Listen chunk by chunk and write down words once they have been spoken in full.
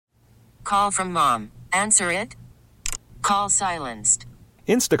Call from mom. Answer it. Call silenced.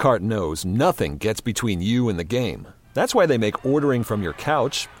 Instacart knows nothing gets between you and the game. That's why they make ordering from your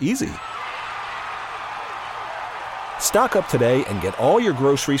couch easy. Stock up today and get all your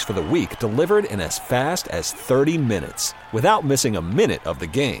groceries for the week delivered in as fast as 30 minutes without missing a minute of the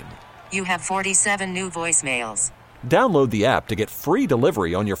game. You have 47 new voicemails. Download the app to get free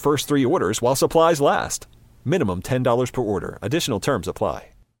delivery on your first 3 orders while supplies last. Minimum $10 per order. Additional terms apply.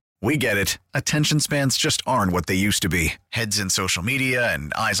 We get it. Attention spans just aren't what they used to be. Heads in social media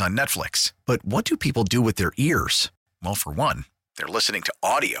and eyes on Netflix. But what do people do with their ears? Well, for one, they're listening to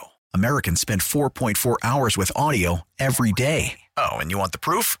audio. Americans spend 4.4 hours with audio every day. Oh, and you want the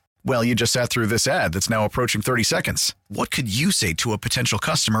proof? Well, you just sat through this ad that's now approaching 30 seconds. What could you say to a potential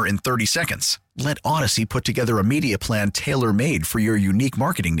customer in 30 seconds? Let Odyssey put together a media plan tailor-made for your unique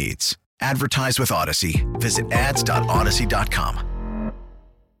marketing needs. Advertise with Odyssey. Visit ads.odyssey.com.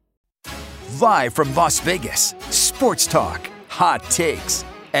 Live from Las Vegas, sports talk, hot takes,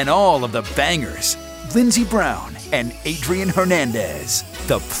 and all of the bangers. Lindsey Brown and Adrian Hernandez,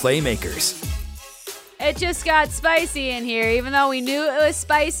 the Playmakers. It just got spicy in here, even though we knew it was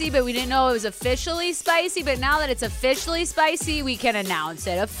spicy, but we didn't know it was officially spicy. But now that it's officially spicy, we can announce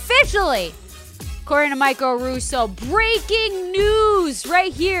it officially. According to Michael Russo, breaking news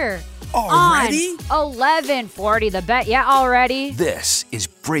right here. Already? On 1140 The Bet. Yeah, already. This is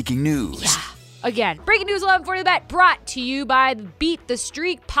breaking news. Yeah. Again, breaking news 1140 The Bet brought to you by the Beat the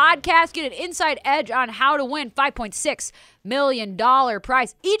Streak podcast. Get an inside edge on how to win $5.6 million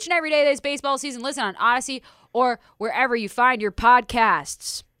prize each and every day this baseball season. Listen on Odyssey or wherever you find your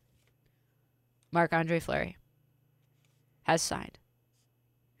podcasts. Marc-Andre Fleury has signed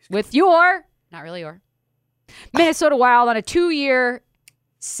with not really your, Minnesota Wild on a 2-year,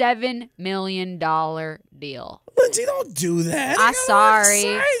 $7 million deal. Lindsey, don't do that. I'm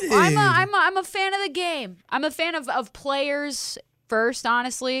sorry. I'm a fan of the game. I'm a fan of players first,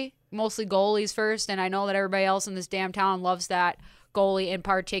 honestly. Mostly goalies first, and I know that everybody else in this damn town loves that goalie in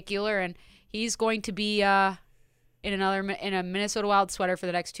particular, and he's going to be in a Minnesota Wild sweater for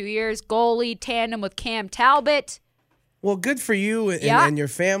the next 2 years. Goalie tandem with Cam Talbot. Well, good for you and your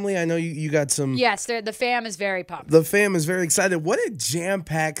family. I know you got some. Yes, the fam is very pumped. The fam is very excited. What a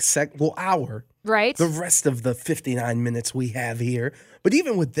jam-packed hour. Right. The rest of the 59 minutes we have here. But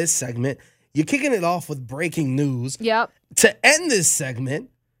even with this segment, you're kicking it off with breaking news. Yep. To end this segment,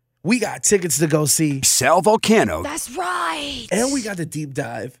 we got tickets to go see Sal Vulcano. That's right. And we got the deep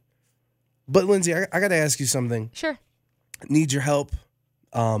dive. But, Lindsey, I got to ask you something. Sure. Need your help.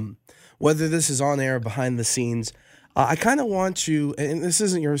 Whether this is on air or behind the scenes, I kind of want you, and this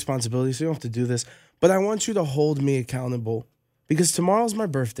isn't your responsibility, so you don't have to do this, but I want you to hold me accountable because tomorrow's my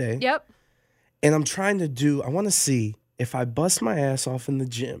birthday. Yep. And I want to see if I bust my ass off in the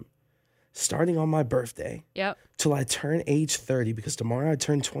gym starting on my birthday. Yep. Till I turn age 30 because tomorrow I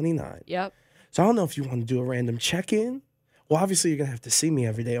turn 29. Yep. So I don't know if you want to do a random check-in. Well, obviously you're going to have to see me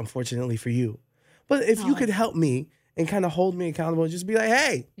every day, unfortunately for you. But if you could help me and kind of hold me accountable, just be like,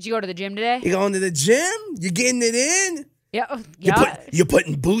 hey. Did you go to the gym today? You going to the gym? You getting it in? Yeah. You're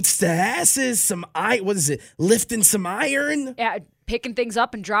putting boots to asses, lifting some iron? Yeah, picking things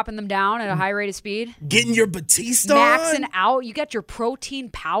up and dropping them down at a high rate of speed. Getting your Batista Maxing on? out. You got your protein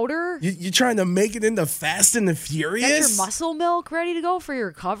powder. You're trying to make it into Fast and the Furious? Got your muscle milk ready to go for your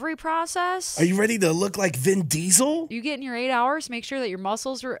recovery process. Are you ready to look like Vin Diesel? You getting your 8 hours? Make sure that your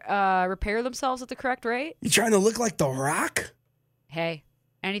muscles repair themselves at the correct rate. You trying to look like The Rock? Hey,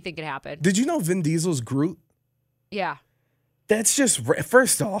 anything could happen. Did you know Vin Diesel's Groot? Yeah. That's just,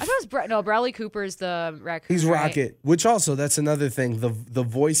 first off. I thought it was Bradley Cooper's the raccoon. He's right? Rocket, which also, that's another thing. The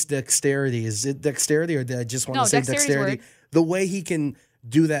voice dexterity. Is it dexterity or did I just want to say dexterity? Word. The way he can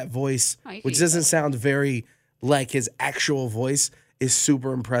do that voice, which doesn't sound very like his actual voice, is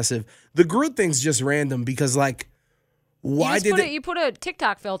super impressive. The Groot thing's just random because, why you put a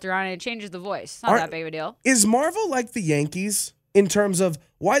TikTok filter on it, it changes the voice. It's not that big of a deal. Is Marvel like the Yankees in terms of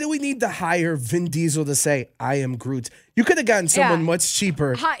why do we need to hire Vin Diesel to say, I am Groot? You could have gotten someone much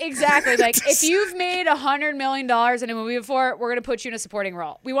cheaper. Exactly. If you've made $100 million in a movie before, we're going to put you in a supporting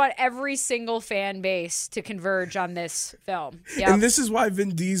role. We want every single fan base to converge on this film. Yep. And this is why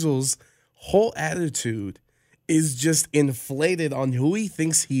Vin Diesel's whole attitude is just inflated on who he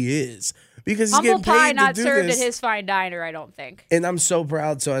thinks he is. Because he's Humble getting pie paid not to do served this. at his fine diner, I don't think. And I'm so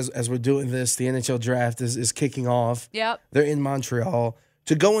proud. So as we're doing this, the NHL draft is kicking off. Yep. They're in Montreal.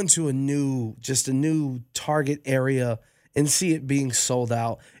 To go into a new target area and see it being sold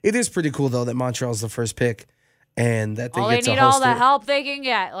out. It is pretty cool, though, that Montreal's the first pick and that they get to host all the it. help they can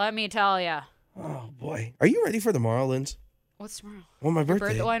get, let me tell you. Oh, boy. Are you ready for tomorrow, Linz? What's tomorrow? Well, my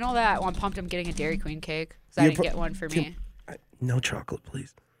birthday. Well, I know that. Well, I'm pumped. I'm getting a Dairy Queen cake because I didn't get one for me. No chocolate,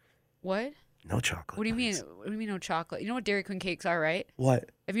 please. What? No chocolate. What do you please. mean? What do you mean no chocolate? You know what Dairy Queen cakes are, right? What?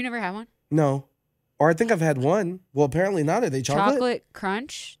 Have you never had one? No. Or I think I've had one. Well, apparently not. Are they chocolate? Chocolate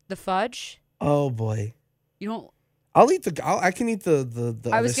crunch, the fudge. Oh boy. You don't. I'll eat I can eat the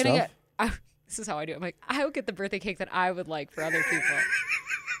I was other gonna stuff. this is how I do it. I'm like, I would get the birthday cake that I would like for other people.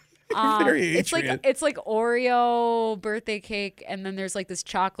 Very it's like Oreo birthday cake, and then there's like this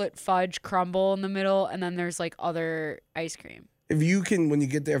chocolate fudge crumble in the middle, and then there's like other ice cream. If you can, when you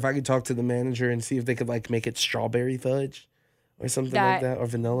get there, if I could talk to the manager and see if they could like make it strawberry fudge or something like that, or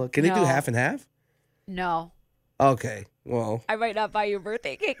vanilla. Can they do half and half? No. Okay. Well, I might not buy you a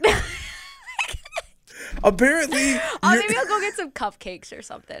birthday cake. Apparently, maybe I'll go get some cupcakes or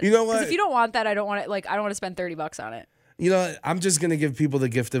something. You know what? If you don't want that, I don't want it. Like, I don't want to spend $30 on it. You know, I'm just gonna give people the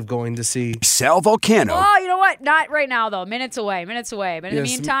gift of going to see Sal Volcano. Oh, you know what? Not right now though. Minutes away. But in the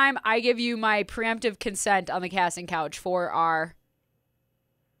Yes. meantime, I give you my preemptive consent on the casting couch for our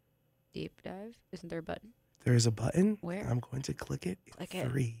deep dive. Isn't there a button? There is a button. Where? I'm going to click it. Click it.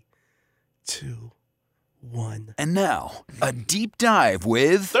 3, 2, 1. And now, a deep dive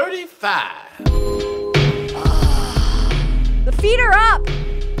with 35. The feet are up.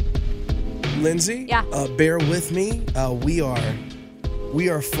 Lindsay, Yeah. Bear with me. We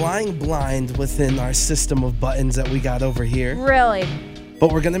are flying blind within our system of buttons that we got over here, Really?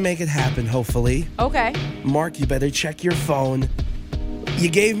 but we're gonna make it happen. Hopefully, Okay. Mark, you better check your phone. You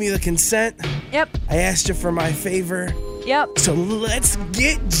gave me the consent. Yep. I asked you for my favor. Yep. So let's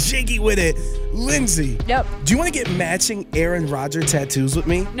get jiggy with it. Lindsay, Yep. do you want to get matching Aaron Rodgers tattoos with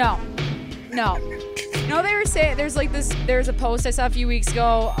me? No. No, they were saying there's a post I saw a few weeks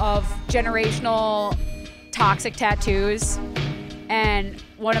ago of generational toxic tattoos. And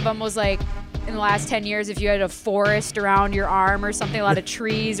one of them was like, in the last 10 years, if you had a forest around your arm or something, a lot of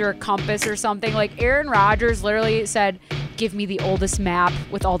trees or a compass or something, like Aaron Rodgers literally said, give me the oldest map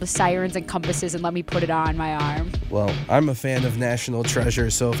with all the sirens and compasses and let me put it on my arm. Well, I'm a fan of National Treasure,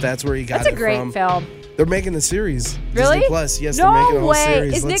 so if that's where you got That's a it great from. film. They're making the series. Really? Disney Plus. Yes, No they're making a whole way.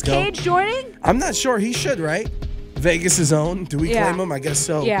 series. Is Let's Nick go. Cage joining? I'm not sure. He should, right? Vegas' own. Do we Yeah. claim him? I guess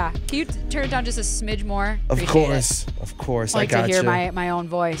so. Yeah. Can you turn it down just a smidge more? Of Appreciate course. it. Of course. I like I got to hear you. my own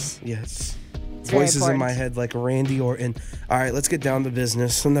voice. Yes. It's very Voices in my important. head like Randy Orton. All right, let's get down to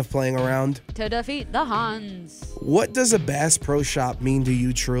business. Enough playing around. To defeat the Huns. What does a Bass Pro Shop mean to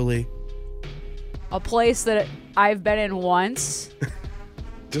you truly? A place that I've been in once,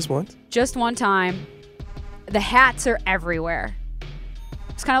 Just once? just one time. The hats are everywhere.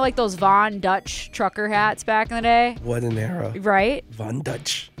 It's kind of like those Von Dutch trucker hats back in the day, What an era. right? Von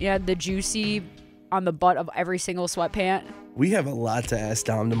Dutch. You had the juicy on the butt of every single sweatpant. We have a lot to ask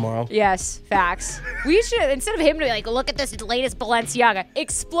Dom tomorrow. Yes, facts. We should, instead of him to be like, look at this latest Balenciaga,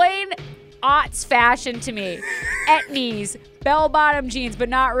 explain aughts fashion to me. Etnies, bell-bottom jeans, but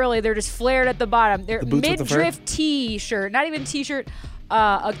not really. They're just flared at the bottom. They're The boots with the fur? midriff t-shirt, not even t-shirt,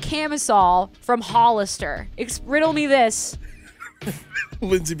 a camisole from Hollister. Riddle me this.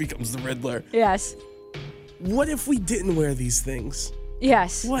 Lindsay becomes the Riddler. Yes. What if we didn't wear these things?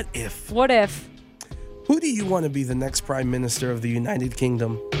 Yes. What if? What if? Who do you want to be the next Prime Minister of the United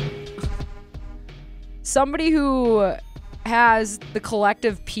Kingdom? Somebody who has the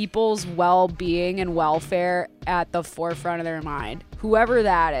collective people's well-being and welfare at the forefront of their mind. Whoever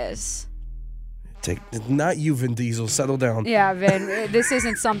that is. Not you, Vin Diesel. Settle down. Yeah, Vin, this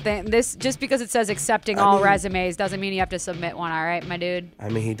isn't something. This just because it says accepting I all mean- resumes doesn't mean you have to submit one. All right, my dude. I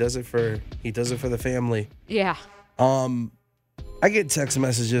mean, he does it for the family. Yeah. I get text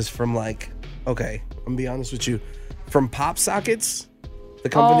messages from okay, I'm gonna be honest with you, from Pop Sockets, the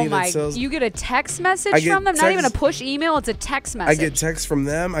company Oh that my! sells. You get a text message I get from them. Not even a text- push email. It's a text I message. get texts from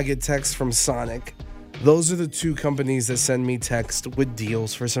them. I get texts from Sonic. Those are the two companies that send me text with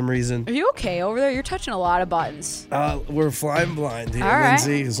deals for some reason. Are you okay over there? You're touching a lot of buttons. We're flying blind here, All right.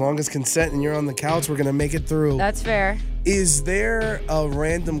 Lindsay. As long as consent and you're on the couch, we're gonna make it through. That's fair. Is there a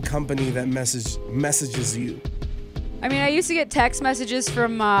random company that messages you? I mean, I used to get text messages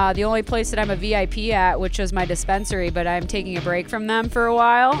from the only place that I'm a VIP at, which was my dispensary, but I'm taking a break from them for a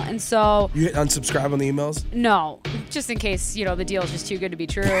while. And so, You hit unsubscribe on the emails? no, just in case, the deal is just too good to be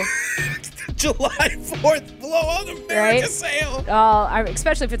true. July 4th, blow on America Right? sale.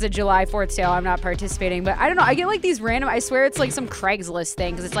 Especially if it's a July 4th sale, I'm not participating. But I don't know. I get like these random, I swear it's like some Craigslist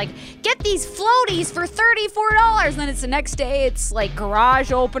thing. Because it's like, get these floaties for $34. And then it's the next day, it's like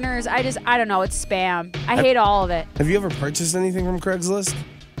garage openers. I don't know. It's spam. I hate all of it. Have you ever purchased anything from Craigslist?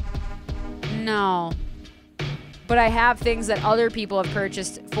 No. But I have things that other people have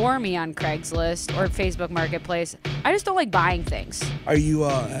purchased for me on Craigslist or Facebook Marketplace. I just don't like buying things. Are you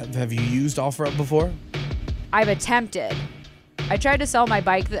have you used OfferUp before? I've attempted. I tried to sell my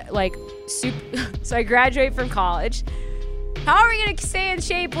bike so I graduate from college. How are we going to stay in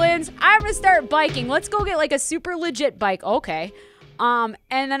shape, Linz? I'm going to start biking. Let's go get like a super legit bike. Okay. And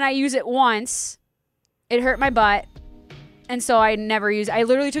then I use it once. It hurt my butt. And so I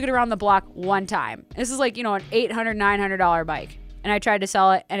literally took it around the block one time. This is like, an $800, $900 bike. And I tried to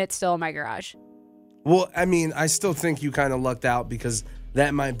sell it, and it's still in my garage. Well, I mean, I still think you kind of lucked out because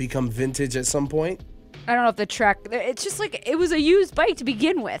that might become vintage at some point. I don't know if the Trek, it's just like, it was a used bike to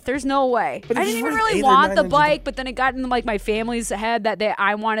begin with. There's no way. But I if didn't it's even worth really $800 or want the $900 bike, but then it got into like my family's head that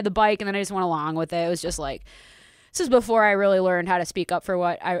I wanted the bike, and then I just went along with it. It was just like, this is before I really learned how to speak up for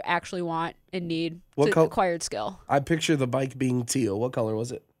what I actually want and need. It's an acquired skill. I picture the bike being teal. What color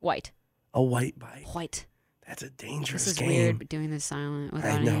was it? White. A white bike. White. That's a dangerous This is game. weird, but doing this silent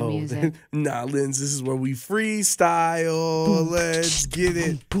without I know. any music. Nah, Linz, this is where we freestyle. Let's get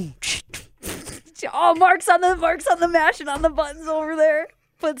it. Oh, Mark's on the mashing on the buttons over there.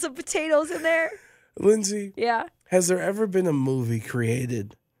 Put some potatoes in there. Lindsay. Yeah. Has there ever been a movie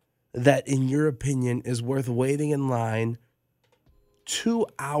created that, in your opinion, is worth waiting in line 2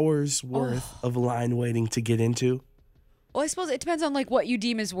 hours worth of line waiting to get into? Well, I suppose it depends on like what you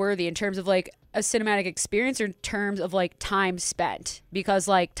deem as worthy in terms of like a cinematic experience or in terms of like time spent. Because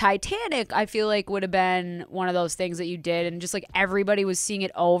like Titanic, I feel like would have been one of those things that you did and just like everybody was seeing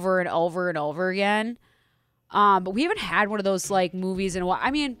it over and over and over again. But we haven't had one of those like movies in a while.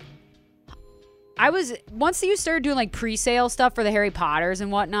 I mean, once you started doing like pre-sale stuff for the Harry Potters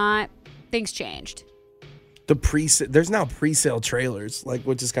and whatnot, things changed. There's now pre-sale trailers, like,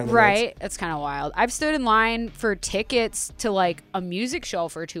 which is kind of right. nuts. That's kind of wild. I've stood in line for tickets to like a music show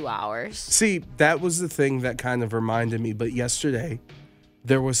for 2 hours. See, that was the thing that kind of reminded me. But yesterday,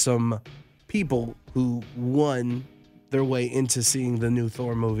 there was some people who won their way into seeing the new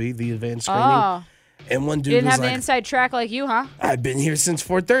Thor movie, the advanced screening. Oh, And one you dude didn't was have like, the inside track like you, huh? I've been here since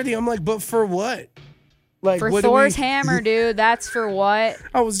 4:30. I'm like, but for what? Like, For what Thor's hammer, dude. That's for what?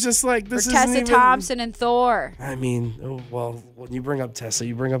 I was just like, this For isn't Tessa even... Thompson and Thor. I mean, well, when you bring up Tessa,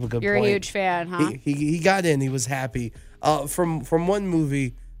 you bring up a good You're point. a huge fan, huh? He got in. He was happy. From one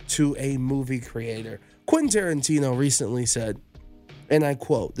movie to a movie creator. Quentin Tarantino recently said, and I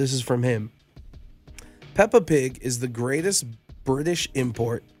quote, this is from him, Peppa Pig is the greatest British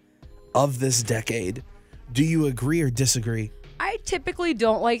import of this decade. Do you agree or disagree? I typically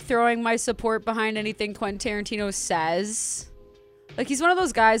don't like throwing my support behind anything Quentin Tarantino says. Like, he's one of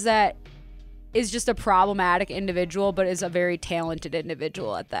those guys that is just a problematic individual, but is a very talented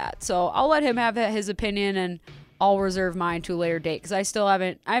individual at that. So I'll let him have his opinion, and I'll reserve mine to a later date because I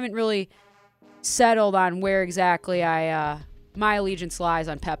haven't really settled on where exactly my allegiance lies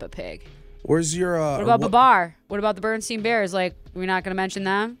on Peppa Pig. Where's your What about Babar? What about the Bernstein Bears? Like, we're not going to mention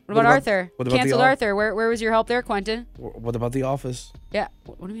them? What about Arthur? what about Canceled the Arthur. Where was your help there, Quentin? What about The Office? Yeah.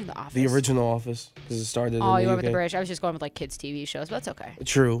 What do you mean The Office? The original Office, because it started in Oh, the you went UK. with the British. I was just going with like kids' TV shows, but that's okay.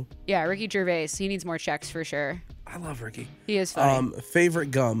 True. Yeah, Ricky Gervais. He needs more checks for sure. I love Ricky. He is funny. Favorite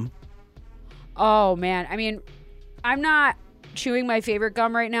gum? Oh, man. I mean, I'm not chewing my favorite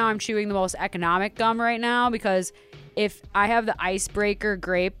gum right now. I'm chewing the most economic gum right now because if I have the Icebreaker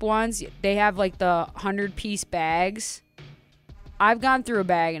grape ones, they have like the 100-piece bags. I've gone through a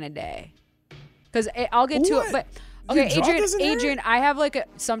bag in a day. Because I'll get to it. But okay, Your jaw doesn't hurt? Adrian, I have like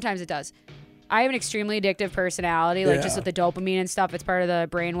sometimes it does. I have an extremely addictive personality, like just with the dopamine and stuff. It's part of the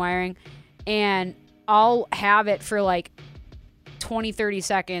brain wiring. And I'll have it for like 20, 30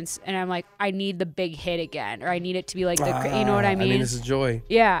 seconds. And I'm like, I need the big hit again. Or I need it to be like, you know what I mean? I mean, it's a joy.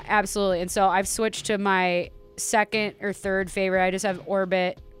 Yeah, absolutely. And so I've switched to my second or third favorite. I just have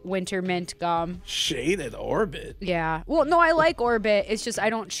Orbit Winter Mint gum. Shaded Orbit. Yeah. Well, no, I like Orbit. It's just I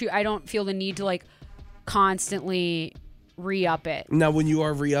don't feel the need to like constantly re-up it. Now, when you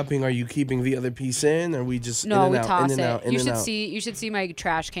are re-upping, are you keeping the other piece in, or we just No, in we and out, toss in and it. out, in You and should out? you should see my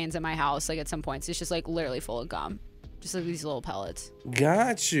trash cans at my house. Like at some points, it's just like literally full of gum, just like these little pellets.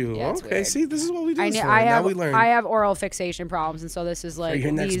 Got you. Yeah, it's Okay, weird. see, this is what we do. I This for. have Now we learn. I have oral fixation problems, and so this is For like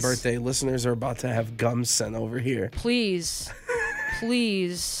your next these, birthday, listeners are about to have gum sent over here. Please,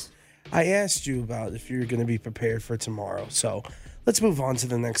 please. I asked you about if you're going to be prepared for tomorrow. So let's move on to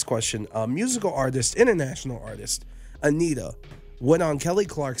the next question. Musical artist, international artist, Anita, went on Kelly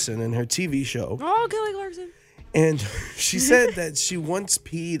Clarkson in her TV show. Oh, Kelly Clarkson. And she said that she once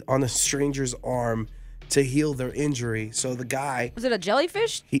peed on a stranger's arm to heal their injury. So the guy, Was it a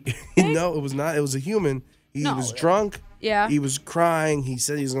jellyfish? no, it was not. It was a human. He No. was drunk. Yeah. He was crying. He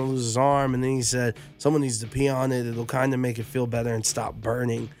said he was going to lose his arm. And then he said, someone needs to pee on it. It'll kind of make it feel better and stop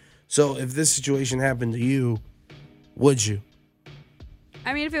burning. So if this situation happened to you, would you?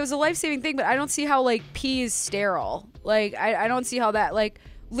 I mean, if it was a life-saving thing, but I don't see how, like, pee is sterile. Like, I don't see how that, like,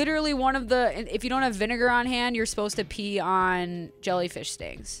 literally one of the, if you don't have vinegar on hand, you're supposed to pee on jellyfish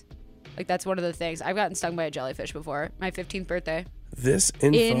stings. Like, that's one of the things. I've gotten stung by a jellyfish before. My 15th birthday. This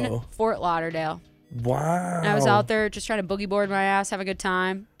info. In Fort Lauderdale. Wow. And I was out there just trying to boogie board my ass, have a good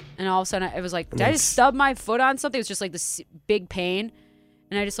time. And all of a sudden, it was like, did I then just stub my foot on something? It was just like this big pain.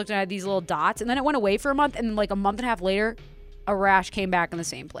 And I just looked and I had these little dots. And then it went away for a month. And then like a month and a half later, a rash came back in the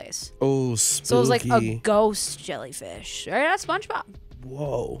same place. Oh, spooky. So it was like a ghost jellyfish. Right? That's SpongeBob.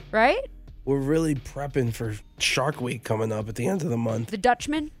 Whoa. Right? We're really prepping for Shark Week coming up at the end of the month. The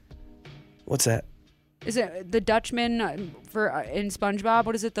Dutchman. What's that? Is it the Dutchman for in SpongeBob?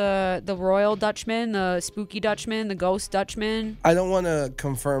 What is it? The Royal Dutchman, the Spooky Dutchman, the Ghost Dutchman? I don't want to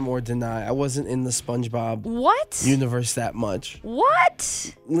confirm or deny. I wasn't in the SpongeBob What? universe that much.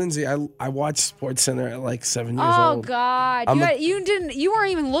 What? Lindsay, I watched SportsCenter at like 7 years Oh old. God! You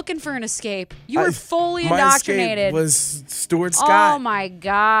weren't even looking for an escape. You were fully my indoctrinated. escape was Stuart Scott. Oh my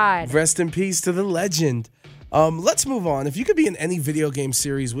God! Rest in peace to the legend. Let's move on. If you could be in any video game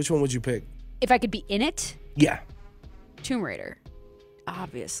series, which one would you pick? If I could be in it, Yeah. Tomb Raider,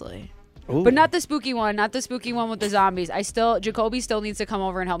 obviously. Ooh. But not the spooky one, not the spooky one with the zombies. Jacoby still needs to come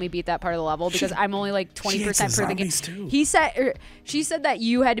over and help me beat that part of the level because I'm only like 20% for the game. Too. She said that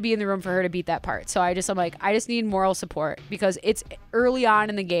you had to be in the room for her to beat that part. So I just need moral support because it's early on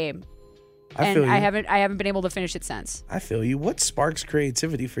in the game. I feel you. I haven't been able to finish it since. I feel you. What sparks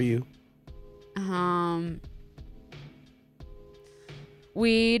creativity for you?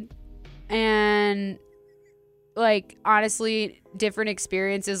 Weed and like honestly different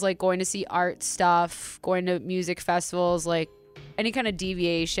experiences, like going to see art stuff, going to music festivals, like any kind of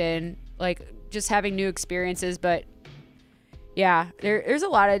deviation, like just having new experiences. But yeah, there's a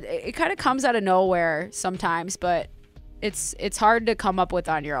lot of it kind of comes out of nowhere sometimes, but it's hard to come up with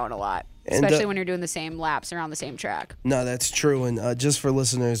on your own a lot, especially when you're doing the same laps around the same track. No, that's true. And just for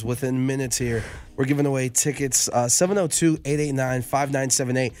listeners, within minutes here, we're giving away tickets,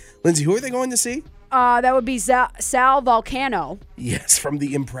 702-889-5978. Lindsay, who are they going to see? That would be Sal Volcano. Yes, from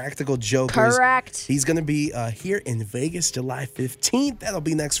the Impractical Jokers. Correct. He's going to be here in Vegas July 15th. That'll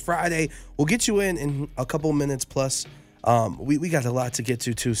be next Friday. We'll get you in a couple minutes plus. We got a lot to get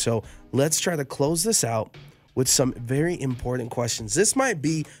to, too. So let's try to close this out with some very important questions. This might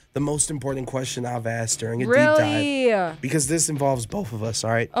be the most important question I've asked during a deep dive. Because this involves both of us,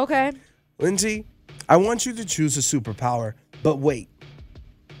 all right? Okay. Lindsay, I want you to choose a superpower, but wait.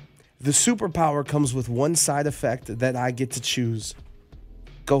 The superpower comes with one side effect that I get to choose.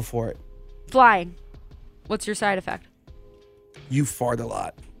 Go for it. Flying. What's your side effect? You fart a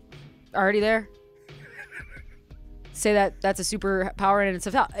lot. Already there? Say that's a superpower in and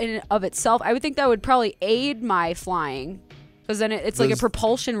of itself. I would think that would probably aid my flying. Because then it's like a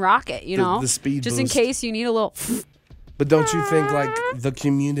propulsion rocket, you know? The speed just boost. in case you need a little... But don't you think like the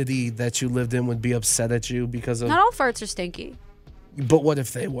community that you lived in would be upset at you because of... Not all farts are stinky. But what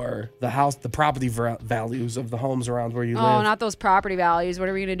if they were? The property values of the homes around where you live. Oh, not those property values. What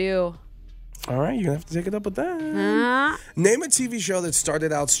are we going to do? All right, you're going to have to take it up with that. Name a TV show that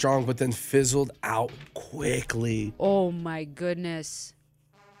started out strong but then fizzled out quickly. Oh, my goodness.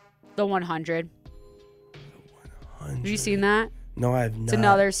 The 100. Have you seen that? No, I have not. It's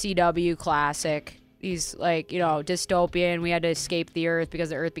another CW classic. These, dystopian. We had to escape the Earth because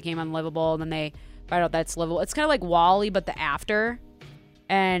the Earth became unlivable, and then they find out that's livable. It's kind of like WALL-E, but the after.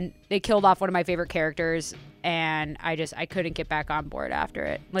 And they killed off one of my favorite characters, and I couldn't get back on board after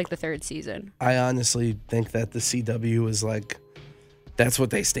it, like the third season. I honestly think that the CW is that's what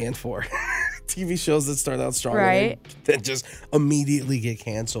they stand for. TV shows that start out strong, right? That just immediately get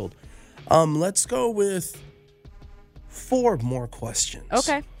canceled. Let's go with 4 more questions.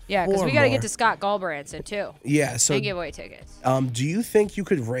 Okay. Yeah, because we got to get to Scott Gulbranson, too. Yeah, so... And give away tickets. Do you think you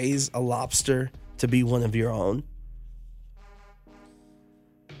could raise a lobster to be one of your own?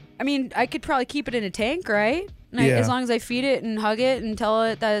 I mean, I could probably keep it in a tank, right? Yeah. As long as I feed it and hug it and tell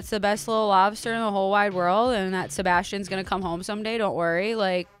it that it's the best little lobster in the whole wide world and that Sebastian's going to come home someday, don't worry.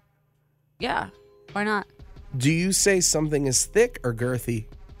 Yeah, why not? Do you say something is thick or girthy?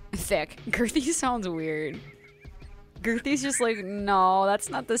 Thick. Girthy sounds weird. Girthy's just no, that's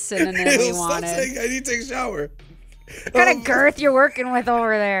not the synonym we wanted. Stop saying I need to take a shower. What kind of girth you're working with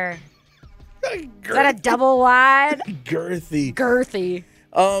over there? Is that a double wide? Girthy. Girthy.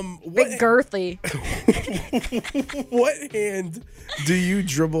 Big girthy. What hand do you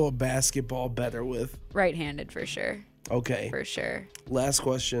dribble a basketball better with? Right-handed for sure. Okay. For sure. Last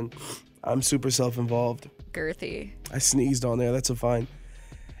question. I'm super self-involved. Girthy. I sneezed on there. That's a fine.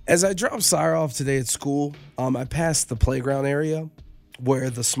 As I dropped Sire off today at school, I passed the playground area where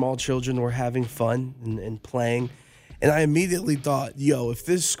the small children were having fun and playing. And I immediately thought, if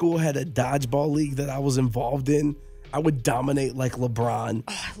this school had a dodgeball league that I was involved in, I would dominate like LeBron. Oh,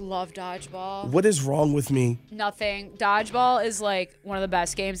 I love dodgeball. What is wrong with me? Nothing. Dodgeball is like one of the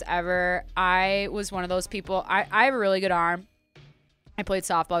best games ever. I was one of those people. I have a really good arm. I played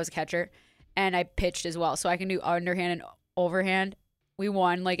softball as a catcher, and I pitched as well. So I can do underhand and overhand. We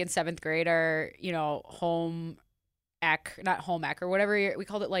won like in 7th grade our, home ec, not home ec or whatever. We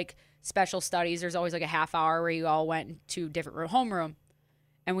called it like special studies. There's always like a half hour where you all went to different homeroom.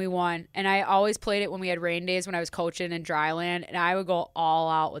 And we won. And I always played it when we had rain days when I was coaching in Dryland. And I would go all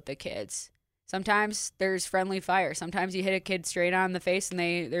out with the kids. Sometimes there's friendly fire. Sometimes you hit a kid straight on the face and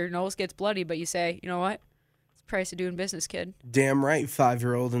their nose gets bloody. But you say, you know what? It's the price of doing business, kid. Damn right,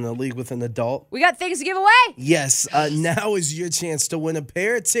 5-year-old in the league with an adult. We got things to give away. Yes. Now is your chance to win a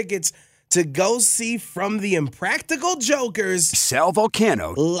pair of tickets to go see From the Impractical Jokers Sal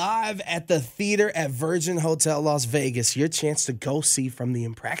Vulcano live at the theater at Virgin Hotel Las Vegas. Your chance to go see From the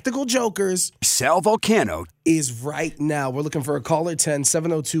Impractical Jokers Sal Vulcano is right now. We're looking for a caller 10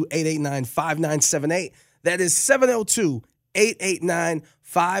 702-889-5978. That is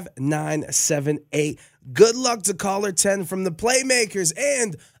 702-889-5978. Good luck to caller 10 from the Playmakers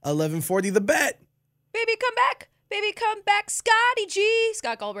and 1140 The Bet. Baby, come back. Baby, come back, Scotty G.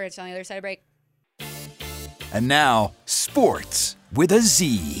 Scott Goldbranch on the other side of break. And now, sports with a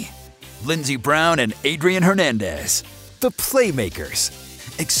Z. Lindsey Brown and Adrian Hernandez. The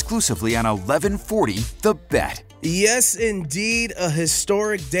Playmakers. Exclusively on 1140 The Bet. Yes, indeed, a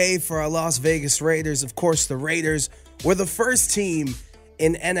historic day for our Las Vegas Raiders. Of course, the Raiders were the first team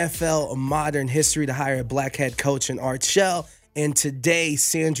in NFL modern history to hire a black head coach in Art Shell. And today,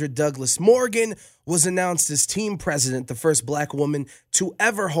 Sandra Douglas Morgan was announced as team president, the first black woman to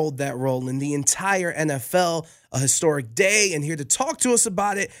ever hold that role in the entire NFL. A historic day, and here to talk to us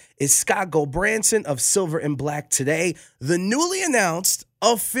about it is Scott Goldbranson of Silver and Black Today, the newly announced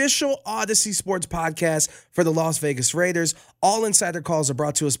official Odyssey Sports podcast for the Las Vegas Raiders. All insider calls are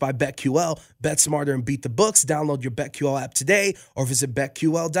brought to us by BetQL. Bet smarter and beat the books. Download your BetQL app today or visit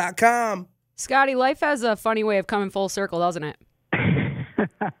BetQL.com. Scotty, life has a funny way of coming full circle, doesn't it?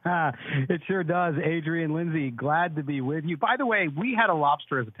 It sure does, Adrian. Lindsey, glad to be with you. By the way, we had a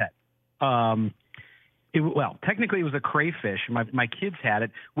lobster as a pet. Technically it was a crayfish. My kids had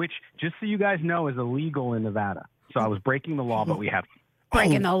it, which, just so you guys know, is illegal in Nevada. So I was breaking the law, but we have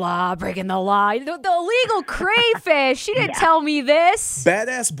Breaking the law. The illegal crayfish. She didn't tell me this.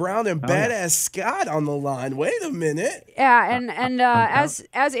 Badass Brown and Badass Scott on the line. Wait a minute. Yeah, and as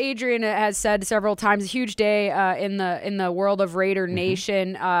Adrian has said several times, a huge day in the world of Raider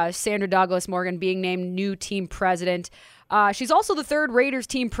Nation. Sandra Douglas Morgan being named new team president. She's also the third Raiders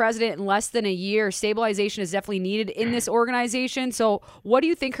team president in less than a year. Stabilization is definitely needed in this organization. So what do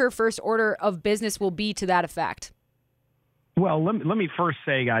you think her first order of business will be to that effect? Well, let me first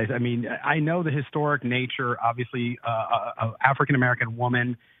say, guys, I mean, I know the historic nature, obviously, of African-American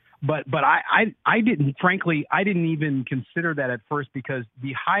woman, but I didn't even consider that at first because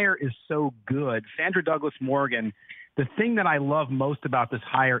the hire is so good. Sandra Douglas Morgan, the thing that I love most about this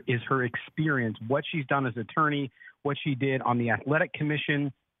hire is her experience, what she's done as attorney, what she did on the athletic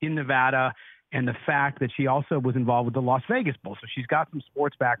commission in Nevada, and the fact that she also was involved with the Las Vegas Bowl. So she's got some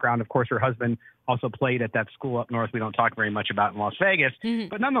sports background. Of course, her husband also played at that school up north we don't talk very much about in Las Vegas. Mm-hmm.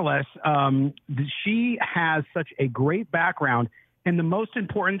 But nonetheless, she has such a great background. And the most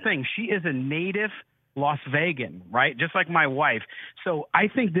important thing, she is a native Las Vegan, right? Just like my wife. So I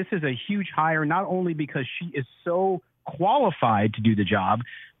think this is a huge hire, not only because she is so qualified to do the job,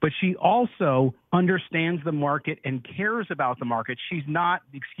 but she also understands the market and cares about the market. She's not,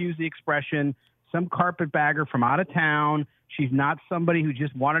 excuse the expression, some carpetbagger from out of town. She's not somebody who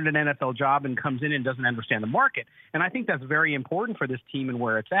just wanted an NFL job and comes in and doesn't understand the market. And I think that's very important for this team and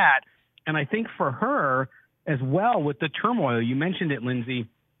where it's at. And I think for her as well, with the turmoil, you mentioned it, Lindsey,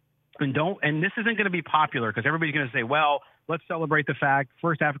 and this isn't going to be popular because everybody's going to say, well, let's celebrate the fact,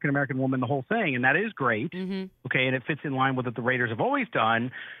 first African-American woman, the whole thing. And that is great. Mm-hmm. Okay. And it fits in line with what the Raiders have always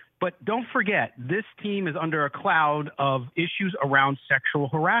done. But don't forget, this team is under a cloud of issues around sexual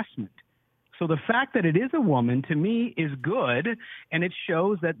harassment. So the fact that it is a woman, to me, is good. And it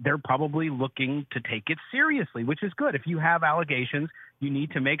shows that they're probably looking to take it seriously, which is good. If you have allegations, you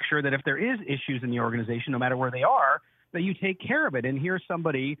need to make sure that if there is issues in the organization, no matter where they are, that you take care of it. And here's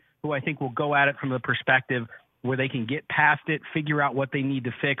somebody who I think will go at it from the perspective where they can get past it, figure out what they need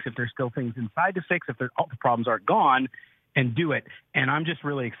to fix, if there's still things inside to fix, if all the problems aren't gone, and do it. And I'm just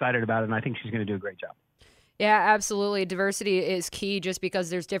really excited about it, and I think she's going to do a great job. Yeah, absolutely. Diversity is key just because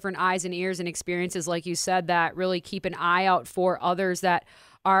there's different eyes and ears and experiences, like you said, that really keep an eye out for others that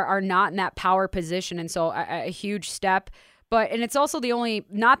are not in that power position. And so a huge step. And it's also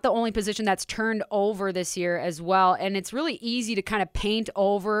not the only position that's turned over this year as well. And it's really easy to kind of paint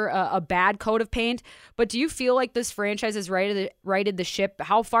over a bad coat of paint. But do you feel like this franchise has righted the ship?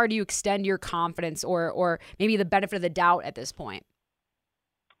 How far do you extend your confidence or maybe the benefit of the doubt at this point?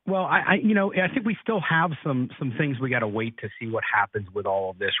 Well, I think we still have some things we got to wait to see what happens with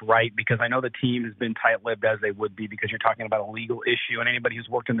all of this, right? Because I know the team has been tight-lipped as they would be because you're talking about a legal issue, and anybody who's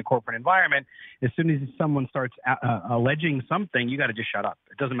worked in the corporate environment, as soon as someone starts alleging something, you got to just shut up.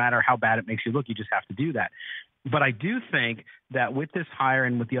 It doesn't matter how bad it makes you look; you just have to do that. But I do think that with this hire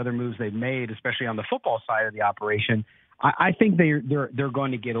and with the other moves they've made, especially on the football side of the operation, I think they're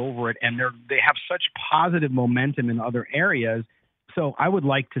going to get over it, and they have such positive momentum in other areas. So I would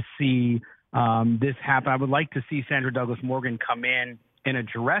like to see this happen. I would like to see Sandra Douglas Morgan come in and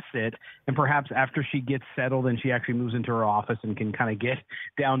address it, and perhaps after she gets settled and she actually moves into her office and can kind of get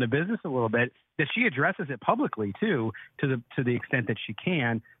down to business a little bit, that she addresses it publicly too, to the extent that she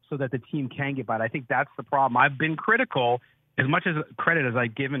can, so that the team can get by it. I think that's the problem. I've been critical, as much as credit as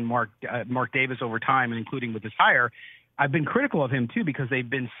I've given Mark Davis over time, and including with this hire. I've been critical of him too because they've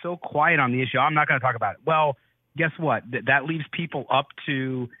been so quiet on the issue. I'm not going to talk about it. Well, guess what? That leaves people up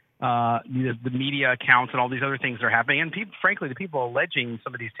to the media accounts and all these other things that are happening. And frankly, the people alleging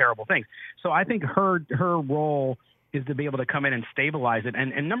some of these terrible things. So I think her role is to be able to come in and stabilize it.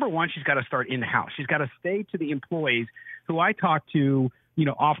 And number one, she's got to start in-house. She's got to stay to the employees who I talk to,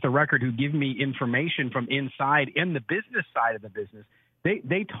 off the record, who give me information from inside in the business side of the business.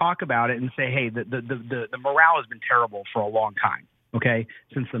 They talk about it and say, hey, the morale has been terrible for a long time. Okay,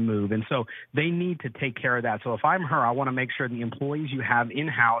 since the move. And so they need to take care of that. So if I'm her, I want to make sure the employees you have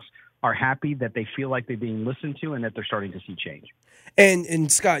in-house are happy, that they feel like they're being listened to, and that they're starting to see change. And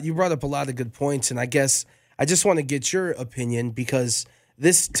Scott, you brought up a lot of good points, and I guess I just want to get your opinion because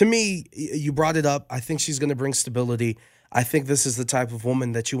this, to me, you brought it up. I think she's going to bring stability. I think this is the type of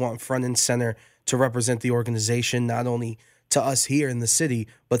woman that you want front and center to represent the organization, not only to us here in the city,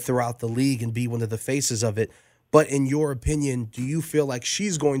 but throughout the league and be one of the faces of it. But in your opinion, do you feel like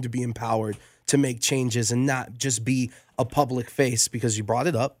she's going to be empowered to make changes and not just be a public face? Because you brought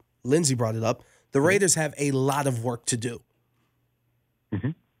it up, Lindsay brought it up, the Raiders have a lot of work to do.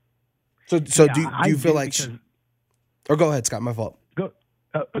 Mm-hmm. So do you feel like or go ahead, Scott, my fault.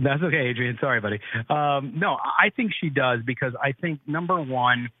 That's okay, Adrian. Sorry, buddy. No, I think she does, because I think, number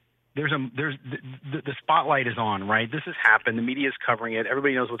one, the spotlight is on, right? This has happened. The media is covering it.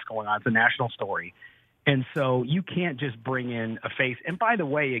 Everybody knows what's going on. It's a national story. And so you can't just bring in a face. And by the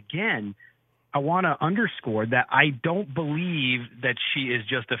way, again, I want to underscore that I don't believe that she is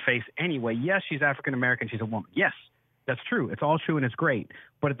just a face anyway. Yes, she's African-American. She's a woman. Yes, that's true. It's all true and it's great.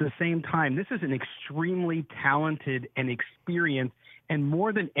 But at the same time, this is an extremely talented and experienced, and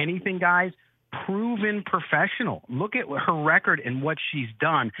more than anything, guys, proven professional. Look at her record and what she's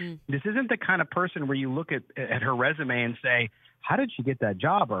done. This isn't the kind of person where you look at her resume and say, how did she get that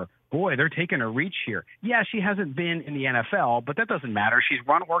job? Or, boy, they're taking a reach here. Yeah, she hasn't been in the NFL, but that doesn't matter. She's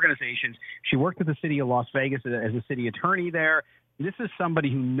run organizations. She worked at the city of Las Vegas as a city attorney there. This is somebody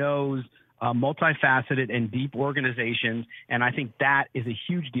who knows multifaceted and deep organizations, and I think that is a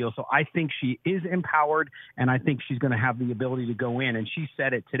huge deal. So I think she is empowered, and I think she's going to have the ability to go in. And she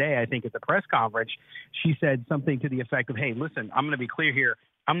said it today, I think, at the press conference. She said something to the effect of, hey, listen, I'm going to be clear here.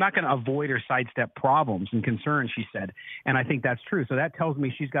 I'm not going to avoid or sidestep problems and concerns, she said. And I think that's true. So that tells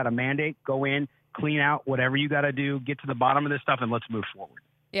me she's got a mandate. Go in, clean out whatever you got to do, get to the bottom of this stuff, and let's move forward.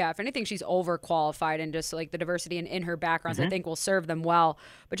 Yeah, if anything, she's overqualified, and just like the diversity in her backgrounds, I think will serve them well.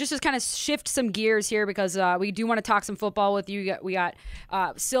 But just to kind of shift some gears here, because we do want to talk some football with you. We got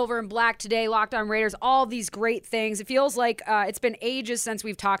Silver and Black today, Locked On Raiders, all these great things. It feels like it's been ages since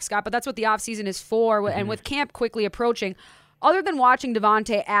we've talked, Scott, but that's what the offseason is for. And with camp quickly approaching, other than watching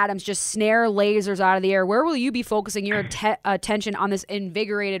Davante Adams just snare lasers out of the air, where will you be focusing your attention on this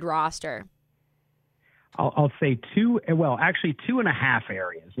invigorated roster? I'll say two and a half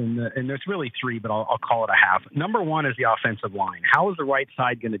areas, and there's really three, but I'll call it a half. Number one is the offensive line. How is the right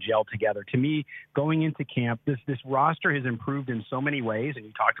side going to gel together? To me, going into camp, this roster has improved in so many ways, and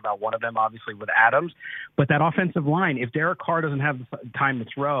you talked about one of them, obviously, with Adams. But that offensive line, if Derek Carr doesn't have the time to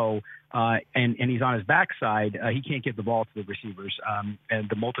throw and he's on his backside, he can't get the ball to the receivers and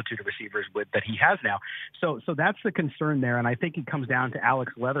the multitude of receivers that he has now. So that's the concern there, and I think it comes down to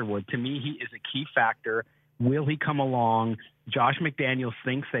Alex Leatherwood. To me, he is a key factor Will he come along? Josh McDaniels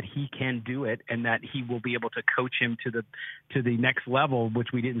thinks that he can do it and that he will be able to coach him to the next level, which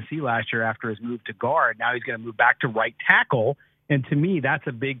we didn't see last year after his move to guard. Now he's going to move back to right tackle. And to me, that's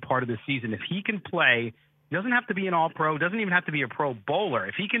a big part of the season. If he can play, doesn't have to be an all-pro, doesn't even have to be a pro bowler.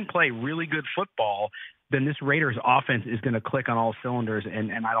 If he can play really good football, then this Raiders offense is going to click on all cylinders,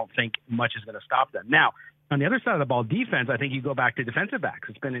 and I don't think much is going to stop them. Now, on the other side of the ball, defense, I think you go back to defensive backs.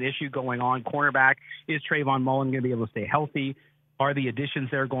 It's been an issue going on. Cornerback, is Trayvon Mullen going to be able to stay healthy? Are the additions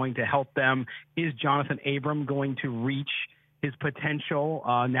there going to help them? Is Jonathan Abram going to reach his potential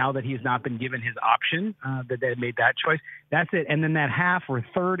now that he's not been given his option, that they made that choice? That's it. And then that half or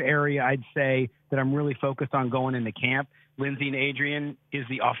third area, I'd say, that I'm really focused on going into camp, Lindsey and Adrian, is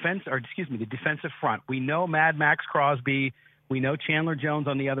the the defensive front. We know Mad Max Crosby. We know Chandler Jones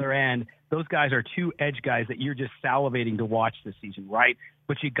on the other end. Those guys are two edge guys that you're just salivating to watch this season, right?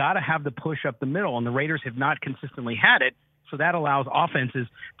 But you got to have the push up the middle, and the Raiders have not consistently had it, so that allows offenses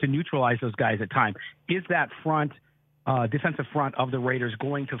to neutralize those guys at times. Is that front, defensive front of the Raiders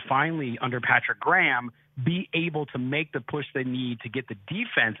going to finally, under Patrick Graham, be able to make the push they need to get the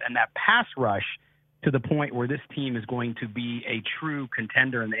defense and that pass rush to the point where this team is going to be a true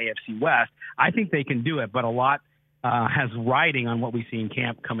contender in the AFC West? I think they can do it, but a lot has riding on what we see in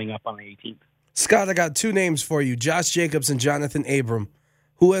camp coming up on the 18th. Scott, I got two names for you, Josh Jacobs and Jonathan Abram.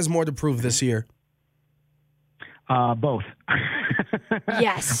 Who has more to prove this year? Both.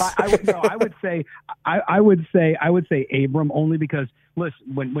 Yes. I would say Abram, only because,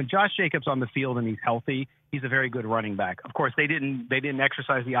 listen, when Josh Jacobs on the field and he's healthy, he's a very good running back. Of course, they didn't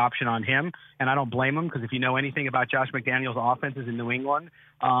exercise the option on him, and I don't blame them, because if you know anything about Josh McDaniels' offenses in New England,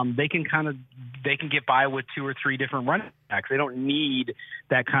 they can get by with two or three different running backs. They don't need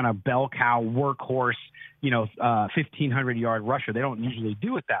that kind of bell cow workhorse, 1,500-yard rusher. They don't usually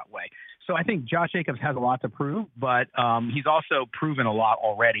do it that way. So I think Josh Jacobs has a lot to prove, but he's also proven a lot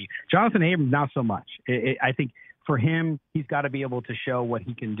already. Jonathan Abram, not so much. I think for him, he's got to be able to show what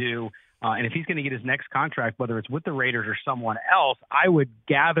he can do. And if he's going to get his next contract, whether it's with the Raiders or someone else, I would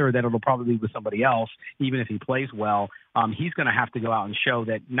gather that it'll probably be with somebody else, even if he plays well. He's going to have to go out and show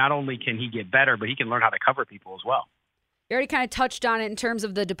that not only can he get better, but he can learn how to cover people as well. You already kind of touched on it in terms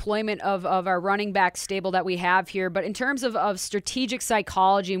of the deployment of our running back stable that we have here. But in terms of strategic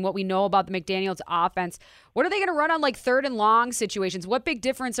psychology and what we know about the McDaniels offense, what are they going to run on like third and long situations? What big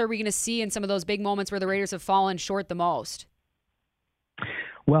difference are we going to see in some of those big moments where the Raiders have fallen short the most?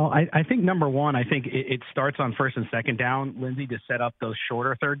 Well, I think number one, it starts on first and second down, Lindsey, to set up those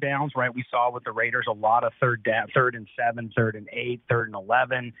shorter third downs, right? We saw with the Raiders a lot of third and 7, third and 8, third and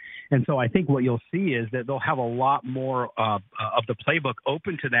 11. And so I think what you'll see is that they'll have a lot more of the playbook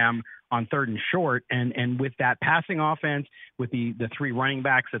open to them on third and short. And with that passing offense, with the three running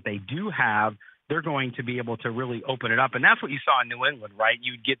backs that they do have, they're going to be able to really open it up. And that's what you saw in New England, right?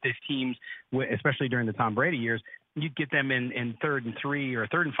 You'd get these teams, especially during the Tom Brady years, you'd get them in third and 3 or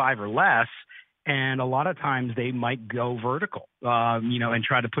third and 5 or less. And a lot of times they might go vertical, and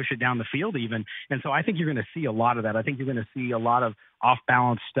try to push it down the field even. And so I think you're going to see a lot of that. I think you're going to see a lot of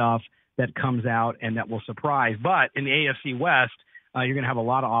off-balance stuff that comes out and that will surprise. But in the AFC West, you're going to have a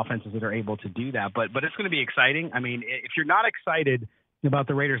lot of offenses that are able to do that. But it's going to be exciting. I mean, if you're not excited about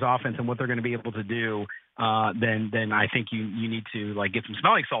the Raiders offense and what they're going to be able to do, then I think you need to get some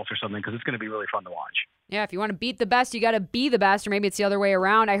smelling salts or something, because it's going to be really fun to watch. Yeah, if you want to beat the best, you got to be the best, or maybe it's the other way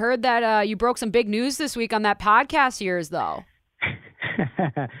around. I heard that you broke some big news this week on that podcast of yours, though.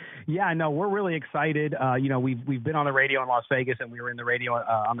 Yeah, no, we're really excited. We've been on the radio in Las Vegas, and we were on the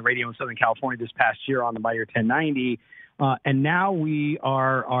radio in Southern California this past year on the Mightier 1090. And now we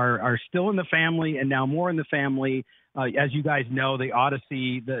are still in the family, and now more in the family. As you guys know, the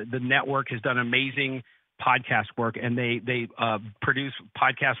Odyssey, the network, has done amazing podcast work, and they produce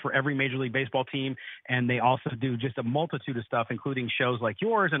podcasts for every Major League Baseball team, and they also do just a multitude of stuff, including shows like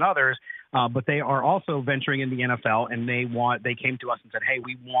yours and others. But they are also venturing in the NFL, and they came to us and said, "Hey,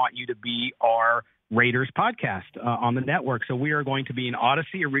 we want you to be our Raiders podcast on the network." So we are going to be an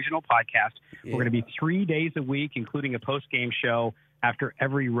Odyssey original podcast. Yeah. We're going to be 3 days a week, including a post-game show after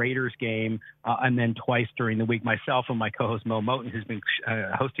every Raiders game, and then twice during the week. Myself and my co-host Mo Moten, who's been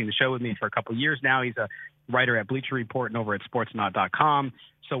hosting the show with me for a couple of years now. He's a writer at Bleacher Report and over at sportsnaut.com.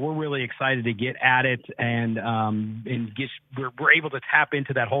 So we're really excited to get at it, and we're able to tap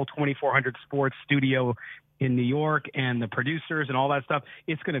into that whole 2400 Sports studio in New York and the producers and all that stuff.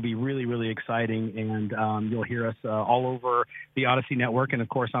 It's going to be really, really exciting, and you'll hear us all over the Odyssey Network and, of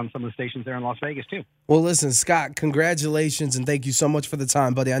course, on some of the stations there in Las Vegas, too. Well, listen, Scott, congratulations, and thank you so much for the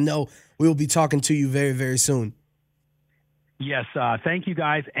time, buddy. I know we will be talking to you very, very soon. Yes, thank you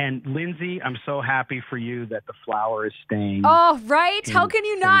guys. And Lindsay, I'm so happy for you that the flower is staying. Oh, right? How can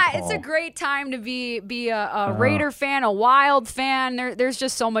you St. not? Paul. It's a great time to be a Raider fan, a Wild fan. There's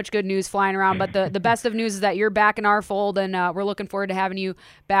just so much good news flying around. But the best of news is that you're back in our fold, and we're looking forward to having you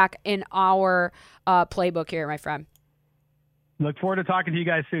back in our playbook here, my friend. Look forward to talking to you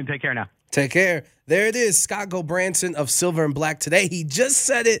guys soon. Take care now. Take care. There it is, Scott Gulbranson of Silver and Black today. He just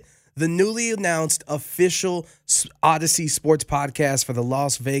said it. The newly announced official Odyssey Sports podcast for the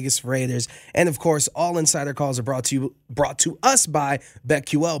Las Vegas Raiders. And of course, all insider calls are brought to us by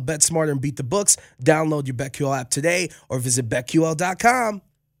BetQL. Bet smarter and beat the books. Download your BetQL app today or visit BetQL.com.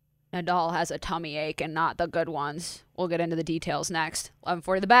 Nadal has a tummy ache and not the good ones. We'll get into the details next.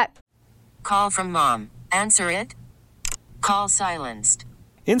 11:40 the bet. Call from mom. Answer it. Call silenced.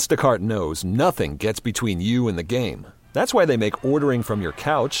 Instacart knows nothing gets between you and the game. That's why they make ordering from your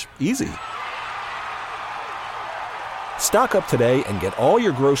couch easy. Stock up today and get all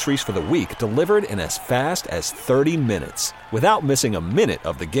your groceries for the week delivered in as fast as 30 minutes without missing a minute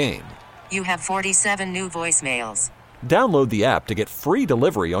of the game. You have 47 new voicemails. Download the app to get free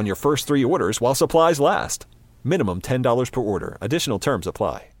delivery on your first 3 orders while supplies last. Minimum $10 per order. Additional terms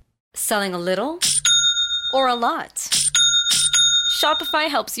apply. Selling a little or a lot? Shopify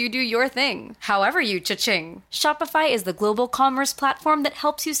helps you do your thing, however you cha-ching. Shopify is the global commerce platform that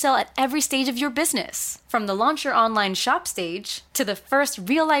helps you sell at every stage of your business. From the launch your online shop stage, to the first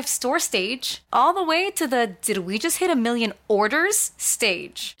real-life store stage, all the way to the did we just hit 1 million orders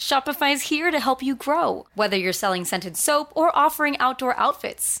stage. Shopify's here to help you grow. Whether you're selling scented soap or offering outdoor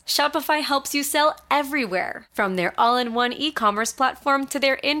outfits, Shopify helps you sell everywhere. From their all-in-one e-commerce platform to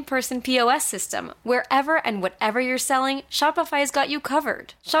their in-person POS system, wherever and whatever you're selling, Shopify's got you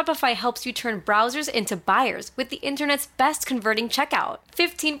covered. Shopify helps you turn browsers into buyers with the internet's best converting checkout.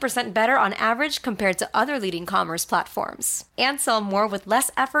 15% better on average compared to other leading commerce platforms. And sell more with less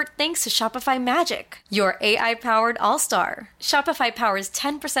effort thanks to Shopify Magic, your AI-powered all-star. Shopify powers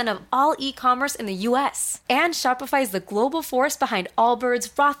 10% of all e-commerce in the U.S. And Shopify is the global force behind Allbirds,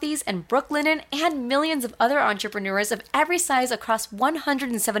 Rothy's, and Brooklinen, and millions of other entrepreneurs of every size across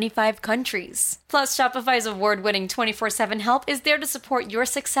 175 countries. Plus, Shopify's award-winning 24/7 help is there to support your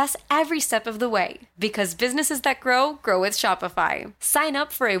success every step of the way. Because businesses that grow with Shopify. Sign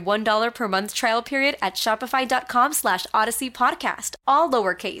up for a $1 per month trial period at shopify.com/Odyssey Podcast, all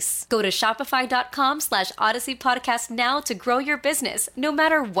lowercase. Go to shopify.com/Odyssey Podcast now to grow your business, no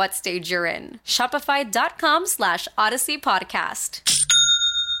matter what stage you're in. Shopify.com/Odyssey Podcast.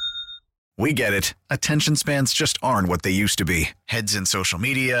 We get it. Attention spans just aren't what they used to be. Heads in social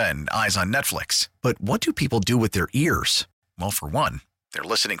media and eyes on Netflix. But what do people do with their ears? Well, for one, they're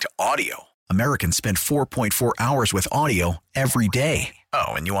listening to audio. Americans spend 4.4 hours with audio every day.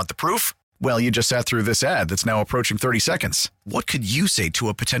 Oh, and you want the proof? Well, you just sat through this ad that's now approaching 30 seconds. What could you say to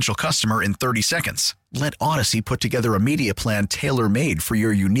a potential customer in 30 seconds? Let Odyssey put together a media plan tailor-made for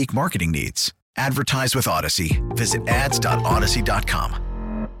your unique marketing needs. Advertise with Odyssey. Visit ads.odyssey.com.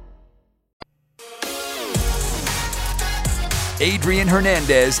 Adrian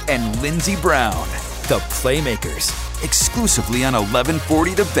Hernandez and Lindsey Brown, the Playmakers, exclusively on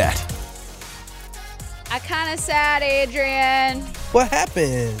 1140 The Bet. I kind of sad, Adrian. What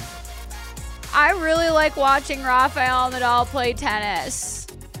happened? I really like watching Rafael Nadal play tennis.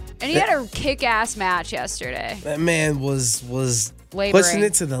 And he had a kick-ass match yesterday. That man was Laboring. pushing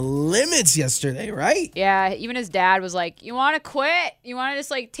it to the limits yesterday, right? Yeah, even his dad was like, you want to quit? You want to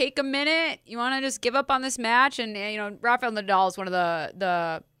just like take a minute? You want to just give up on this match? And you know, Rafael Nadal is one of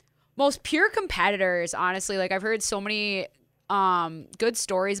the most pure competitors, honestly. Like I've heard so many good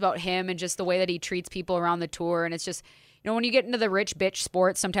stories about him and just the way that he treats people around the tour. And it's just, you know, when you get into the rich bitch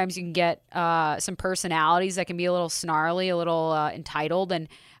sports, sometimes you can get some personalities that can be a little snarly, a little entitled. And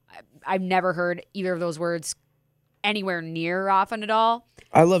I've never heard either of those words anywhere near Rafa Nadal.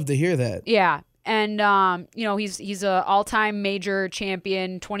 I love to hear that. Yeah. And, you know, he's a all-time major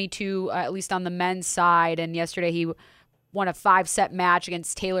champion, 22, at least on the men's side. And yesterday he won a 5-set match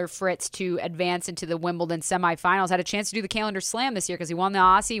against Taylor Fritz to advance into the Wimbledon semifinals. Had a chance to do the calendar slam this year because he won the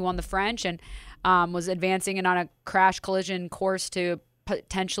Aussie, he won the French, and was advancing and on a crash collision course to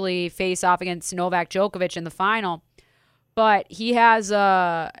potentially face off against Novak Djokovic in the final. But he has,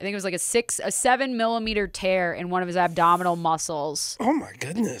 I think it was like a 7 millimeter tear in one of his abdominal muscles. Oh my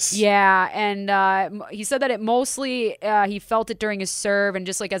goodness. Yeah, and he said that it mostly, he felt it during his serve, and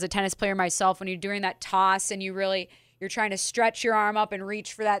just like as a tennis player myself, when you're doing that toss and you're trying to stretch your arm up and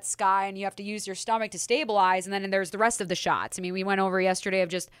reach for that sky, and you have to use your stomach to stabilize, and then there's the rest of the shots. I mean, we went over yesterday of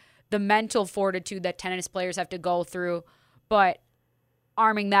just the mental fortitude that tennis players have to go through, but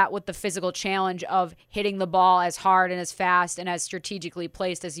arming that with the physical challenge of hitting the ball as hard and as fast and as strategically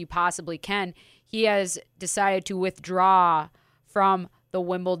placed as you possibly can, he has decided to withdraw from the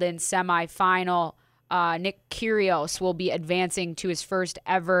Wimbledon semifinal. Nick Kyrgios will be advancing to his first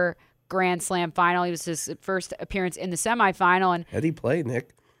ever Grand Slam final. He was his first appearance in the semifinal. And How did he play,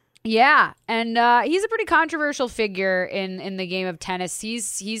 Nick? yeah, and he's a pretty controversial figure in the game of tennis.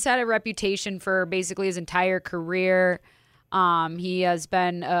 He's had a reputation for basically his entire career. He has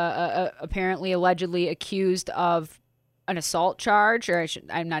been apparently allegedly accused of an assault charge, or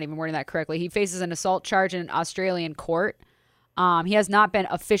I'm not even wording that correctly. He faces an assault charge in an Australian court. He has not been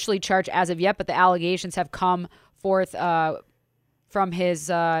officially charged as of yet, but the allegations have come forth from his,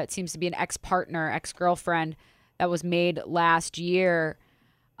 it seems to be an ex-partner, ex-girlfriend that was made last year.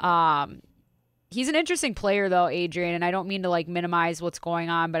 He's an interesting player, though, Adrian, and I don't mean to like minimize what's going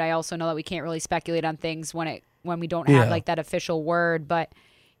on, but I also know that we can't really speculate on things when we don't have like that official word. But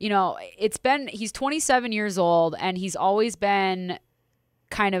you know, he's 27 years old, and he's always been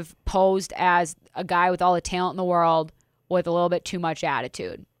kind of posed as a guy with all the talent in the world with a little bit too much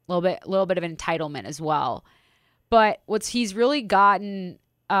attitude, a little bit of entitlement as well. But he's really gotten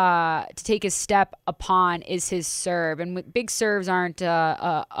to take a step upon is his serve. And big serves aren't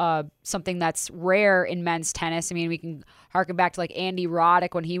something that's rare in men's tennis. I mean, we can harken back to like Andy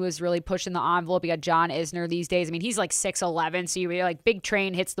Roddick when he was really pushing the envelope. You got John Isner these days. I mean, he's like 6'11", so you're like big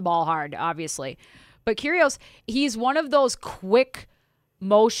train, hits the ball hard, obviously. But Kyrgios, he's one of those quick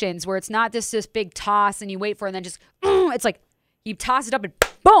motions where it's not just this big toss and you wait for it and then just, it's like you toss it up and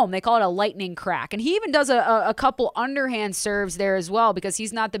boom, they call it a lightning crack. And he even does a couple underhand serves there as well, because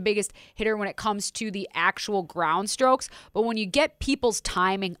he's not the biggest hitter when it comes to the actual ground strokes. But when you get people's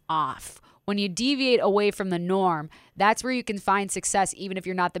timing off, when you deviate away from the norm, that's where you can find success, even if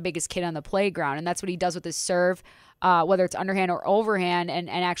you're not the biggest kid on the playground. And that's what he does with his serve, whether it's underhand or overhand, and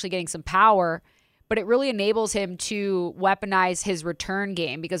actually getting some power. But it really enables him to weaponize his return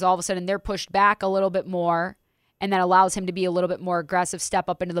game, because all of a sudden they're pushed back a little bit more, and that allows him to be a little bit more aggressive, step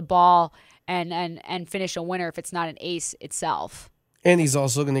up into the ball, and finish a winner if it's not an ace itself. And he's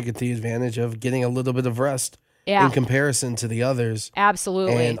also going to get the advantage of getting a little bit of rest in comparison to the others.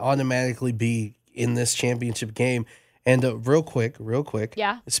 Absolutely. And automatically be in this championship game. And real quick,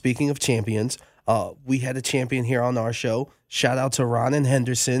 speaking of champions, we had a champion here on our show. Shout out to Ron and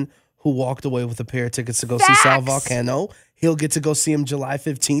Henderson, who walked away with a pair of tickets to go see Sal Volcano. He'll get to go see him July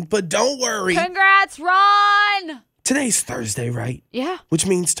 15th, but don't worry. Congrats, Ron! Today's Thursday, right? Yeah. Which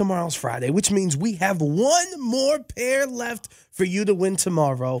means tomorrow's Friday, which means we have one more pair left for you to win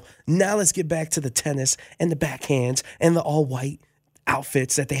tomorrow. Now let's get back to the tennis and the backhands and the all-white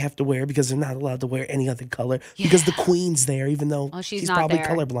outfits that they have to wear, because they're not allowed to wear any other color because the queen's there, even though she's not probably there.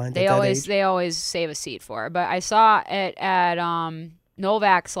 colorblind They at always that age. They always save a seat for her. But I saw it at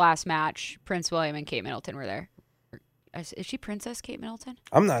Novak's last match. Prince William and Kate Middleton were there. Is she Princess Kate Middleton?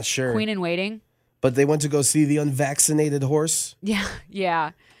 I'm not sure. Queen in waiting. But they went to go see the unvaccinated horse.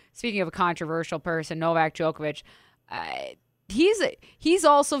 Yeah. Speaking of a controversial person, Novak Djokovic, he's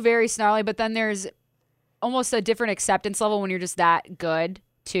also very snarly, but then there's almost a different acceptance level when you're just that good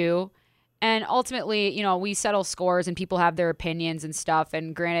too. And ultimately, you know, we settle scores and people have their opinions and stuff.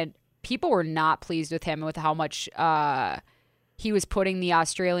 And granted, people were not pleased with him and with how much he was putting the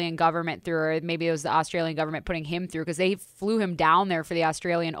Australian government through, or maybe it was the Australian government putting him through, because they flew him down there for the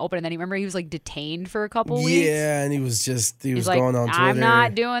Australian Open, and then he was like detained for a couple weeks. Yeah, and he was like, going on Twitter. I'm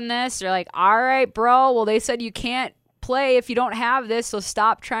not doing this. They're like, all right, bro. Well, they said you can't play if you don't have this, so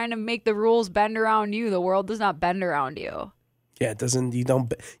stop trying to make the rules bend around you. The world does not bend around you. Yeah, it doesn't.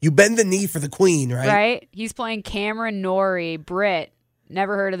 You bend the knee for the queen, right? Right. He's playing Cameron Norrie, Brit.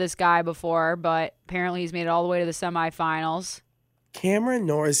 Never heard of this guy before, but apparently he's made it all the way to the semifinals. Cameron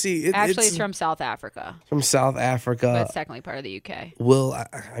Norrie. See, it's from South Africa. From South Africa. But it's technically part of the UK.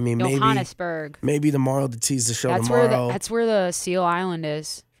 Johannesburg. Maybe tomorrow to tease the show that's tomorrow. That's where the Seal Island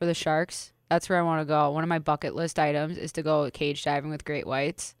is for the Sharks. That's where I want to go. One of my bucket list items is to go cage diving with great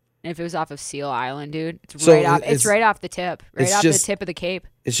whites. And if it was off of Seal Island, dude, it's right off the tip. The tip of the Cape.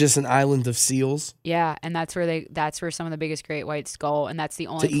 It's just an island of seals. Yeah, and that's where some of the biggest great whites go, and that's the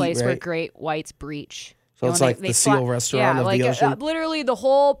only place where great whites breach. So it's like the seal restaurant of the ocean? Literally, the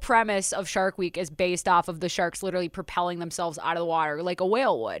whole premise of Shark Week is based off of the sharks literally propelling themselves out of the water like a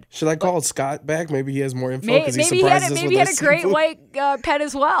whale would. Should I call Scott back? Maybe he has more info because he surprises us with Maybe he had a great white pet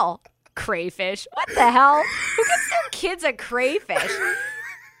as well. Crayfish. What the hell? Who gets their kids a crayfish?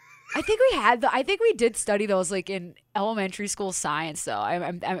 I think we did study those like in elementary school science though.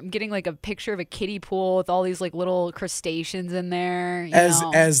 I'm getting like a picture of a kiddie pool with all these like little crustaceans in there.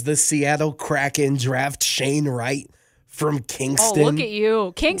 As the Seattle Kraken draft Shane Wright from Kingston. Oh, look at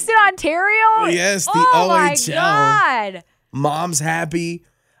you. Kingston, Ontario? Yes, the OHL. my God. Mom's happy.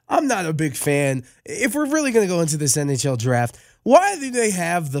 I'm not a big fan. If we're really going to go into this NHL draft, why do they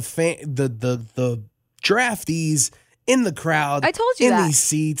have the draftees in the crowd? I told you in that. these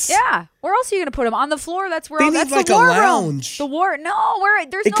seats. Yeah. Where else are you going to put them? On the floor? That's where They that's need like the a war lounge. room.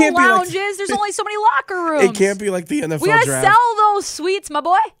 There's It no can't be like- lounges. There's only so many locker rooms. It can't be like the NFL We got to draft. sell those suites, my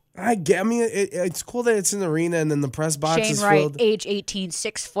boy. I mean, it's cool that it's an arena and then the press box Shane is Wright, filled. age 18,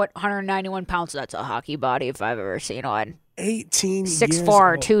 6 foot, 191 pounds. That's a hockey body if I've ever seen one. 18 6'4", years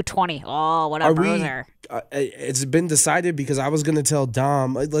old. 220. Oh, whatever. There. It's been decided because I was going to tell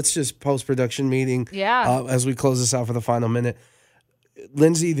Dom, let's just post-production meeting as we close this out for the final minute.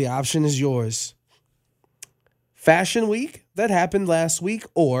 Lindsay, the option is yours. Fashion Week that happened last week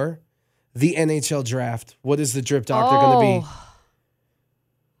or the NHL draft? What is the drip doctor going to be?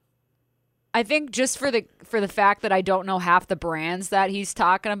 I think just for the fact that I don't know half the brands that he's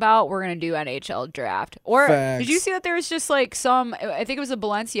talking about, we're going to do NHL draft. Or Facts. Did you see that there was just like I think it was a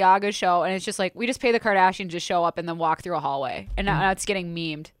Balenciaga show, and it's just like we just pay the Kardashians to show up and then walk through a hallway. And now it's getting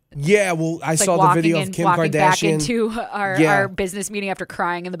memed. Yeah, well, I It's saw like the video of Kim walking back Kardashian. into our business meeting after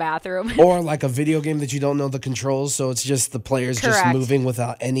crying in the bathroom. Or like a video game that you don't know the controls, so it's just the players just Correct. moving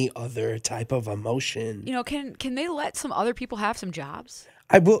without any other type of emotion. You know, can they let some other people have some jobs?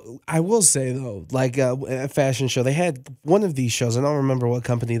 I will say though, like a fashion show, they had one of these shows. I don't remember what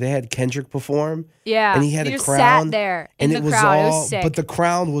company. They had Kendrick perform. Yeah, and he had he a just crown. sat there and in it the was crowd. It all, was sick. but the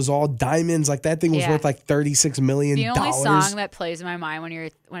crown was all diamonds. Like that thing was Yeah. worth like $36 million. The only song that plays in my mind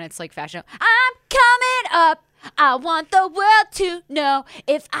when it's like fashion, I'm coming up. I want the world to know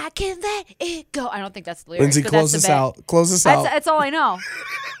if I can let it go. I don't think that's the lyrics. Lindsay, but close that's us the bit. out. Close us out. That's all I know.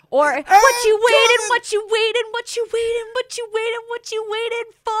 Or what you waiting, what you waiting, what you waiting, what you waiting, what you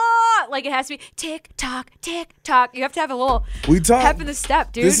waiting for? Like it has to be tick tock, tick tock. You have to have a little pep in the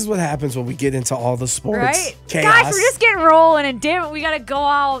step, dude. This is what happens when we get into all the sports Right? chaos. Guys, we're just getting rolling, and damn it, we got to go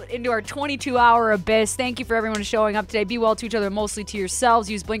out into our 22-hour abyss. Thank you for everyone showing up today. Be well to each other, mostly to yourselves.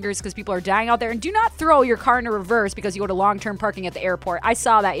 Use blinkers because people are dying out there. And do not throw your car into reverse because you go to long-term parking at the airport. I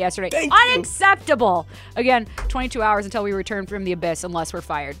saw that yesterday. Unacceptable. Again, 22 hours until we return from the abyss unless we're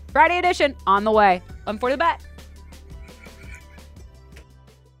fired. Friday edition on the way. I'm for the bet.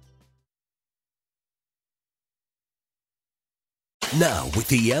 Now, with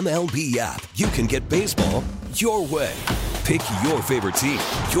the MLB app, you can get baseball your way. Pick your favorite team,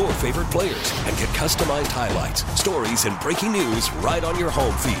 your favorite players, and get customized highlights, stories, and breaking news right on your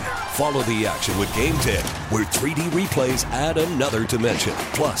home feed. Follow the action with Game 10, where 3D replays add another dimension.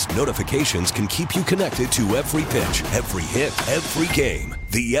 Plus, notifications can keep you connected to every pitch, every hit, every game.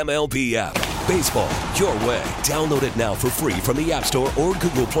 The MLB app. Baseball your way. Download it now for free from the App Store or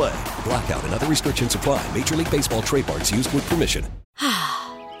Google Play. Blackout and other restrictions apply. Major League Baseball trademarks used with permission.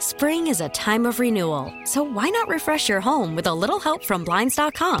 Spring is a time of renewal, so why not refresh your home with a little help from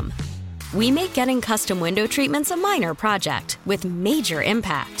Blinds.com? We make getting custom window treatments a minor project with major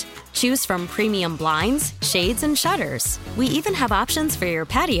impact. Choose from premium blinds, shades, and shutters. We even have options for your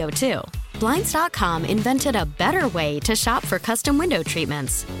patio, too. Blinds.com invented a better way to shop for custom window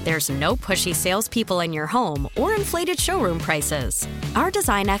treatments. There's no pushy salespeople in your home or inflated showroom prices. Our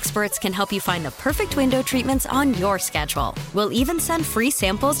design experts can help you find the perfect window treatments on your schedule. We'll even send free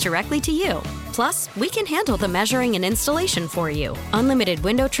samples directly to you. Plus, we can handle the measuring and installation for you. Unlimited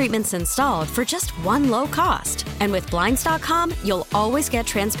window treatments installed for just one low cost. And with Blinds.com, you'll always get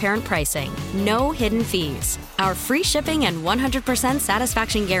transparent pricing. No hidden fees. Our free shipping and 100%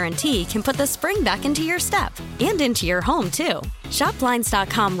 satisfaction guarantee can put the spring back into your step and into your home, too. Shop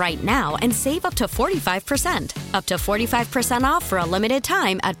Blinds.com right now and save up to 45%. Up to 45% off for a limited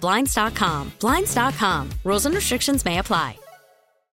time at Blinds.com. Blinds.com. Rules and restrictions may apply.